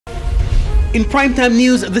In primetime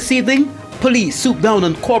news this evening, police swoop down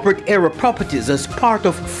on corporate era properties as part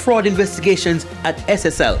of fraud investigations at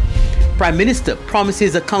SSL. Prime Minister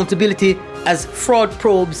promises accountability as fraud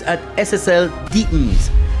probes at SSL deepens.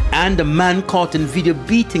 And a man caught in video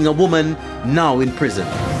beating a woman now in prison.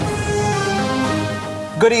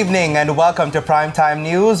 Good evening and welcome to Primetime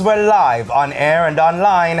News. We're live on air and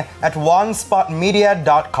online at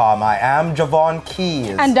onespotmedia.com. I am Javon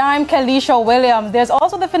Keys. And I'm Kalisha William. There's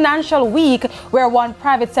also the Financial Week, where one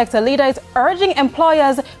private sector leader is urging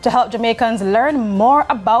employers to help Jamaicans learn more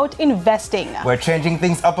about investing. We're changing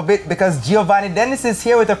things up a bit because Giovanni Dennis is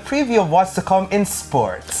here with a preview of what's to come in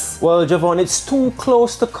sports. Well, Javon, it's too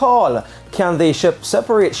close to call. Can they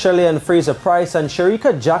separate Shirley and Fraser Price and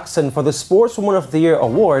Sharika Jackson for the Sportswoman of the Year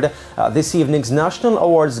award at this evening's National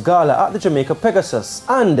Awards Gala at the Jamaica Pegasus?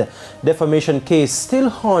 And defamation case still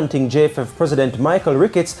haunting JFF President Michael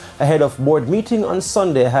Ricketts ahead of board meeting on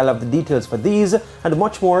Sunday. I'll have the details for these and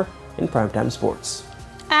much more in Primetime Sports.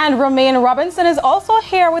 And Romaine Robinson is also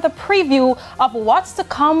here with a preview of what's to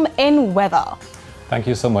come in weather. Thank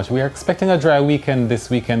you so much. We are expecting a dry weekend this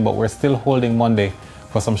weekend, but we're still holding Monday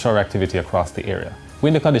for some shower activity across the area.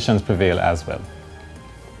 Windy conditions prevail as well.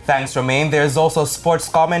 Thanks, Romaine. There's also sports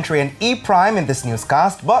commentary and E-Prime in this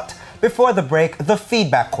newscast, but before the break, the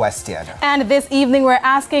feedback question. And this evening, we're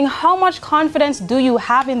asking, how much confidence do you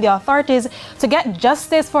have in the authorities to get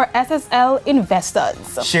justice for SSL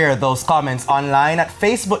investors? Share those comments online at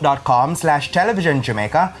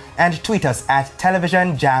facebook.com/televisionjamaica and tweet us at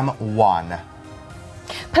televisionjam1.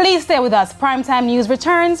 Please stay with us. Primetime News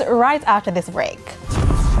returns right after this break.